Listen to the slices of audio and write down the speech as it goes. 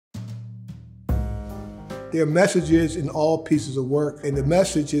There are messages in all pieces of work, and the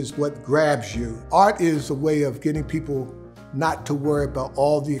message is what grabs you. Art is a way of getting people not to worry about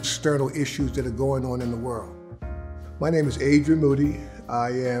all the external issues that are going on in the world. My name is Adrian Moody.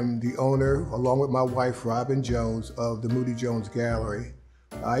 I am the owner, along with my wife, Robin Jones, of the Moody Jones Gallery.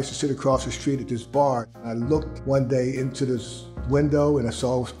 I used to sit across the street at this bar. I looked one day into this window and I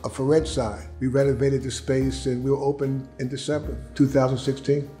saw a for rent sign. We renovated the space and we were open in December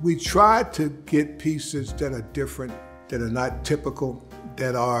 2016. We tried to get pieces that are different, that are not typical,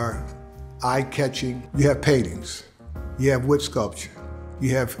 that are eye-catching. You have paintings, you have wood sculpture,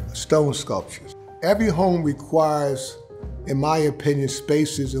 you have stone sculptures. Every home requires, in my opinion,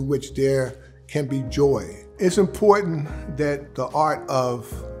 spaces in which there can be joy. It's important that the art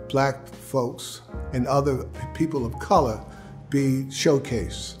of Black folks and other people of color be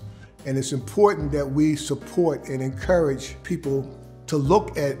showcased. And it's important that we support and encourage people to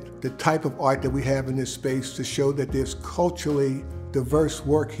look at the type of art that we have in this space to show that there's culturally diverse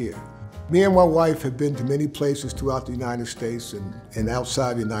work here. Me and my wife have been to many places throughout the United States and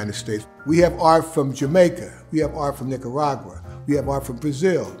outside the United States. We have art from Jamaica, we have art from Nicaragua, we have art from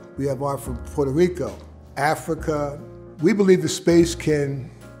Brazil, we have art from Puerto Rico, Africa. We believe the space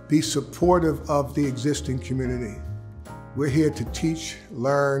can be supportive of the existing community. We're here to teach,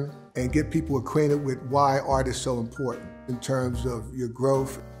 learn, and get people acquainted with why art is so important in terms of your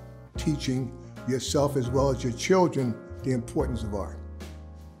growth, teaching yourself as well as your children the importance of art.